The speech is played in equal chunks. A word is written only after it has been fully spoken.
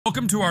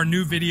Welcome to our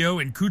new video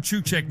in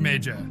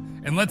Küçükçekmece,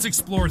 and let's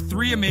explore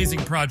 3 amazing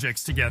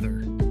projects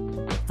together.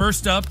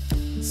 First up,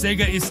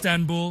 Sega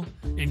Istanbul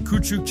in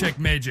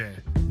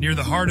Küçükçekmece, near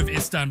the heart of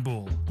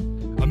Istanbul.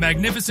 A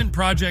magnificent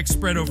project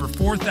spread over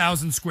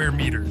 4,000 square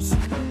meters,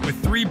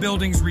 with 3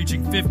 buildings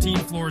reaching 15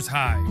 floors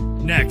high.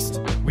 Next,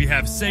 we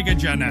have Sega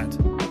Cennet,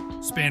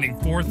 spanning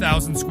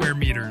 4,000 square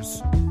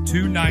meters.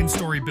 2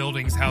 9-story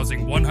buildings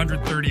housing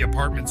 130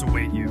 apartments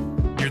await you,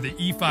 near the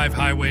E5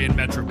 highway and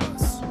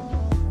Metrobus.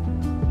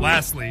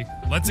 Lastly,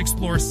 let's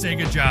explore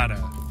Sega Jada,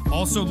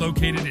 also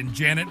located in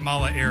Cennet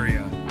Mala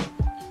area.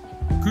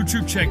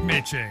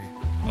 Kucukcekmece,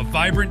 a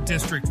vibrant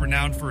district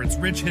renowned for its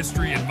rich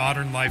history and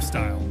modern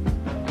lifestyle.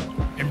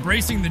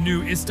 Embracing the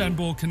new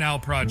Istanbul Canal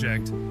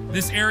project,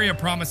 this area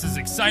promises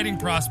exciting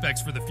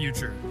prospects for the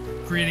future,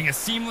 creating a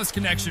seamless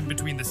connection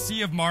between the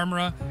Sea of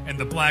Marmara and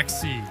the Black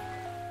Sea.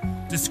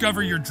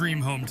 Discover your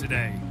dream home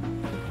today,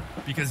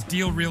 because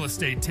Deal Real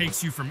Estate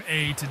takes you from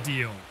A to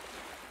Deal.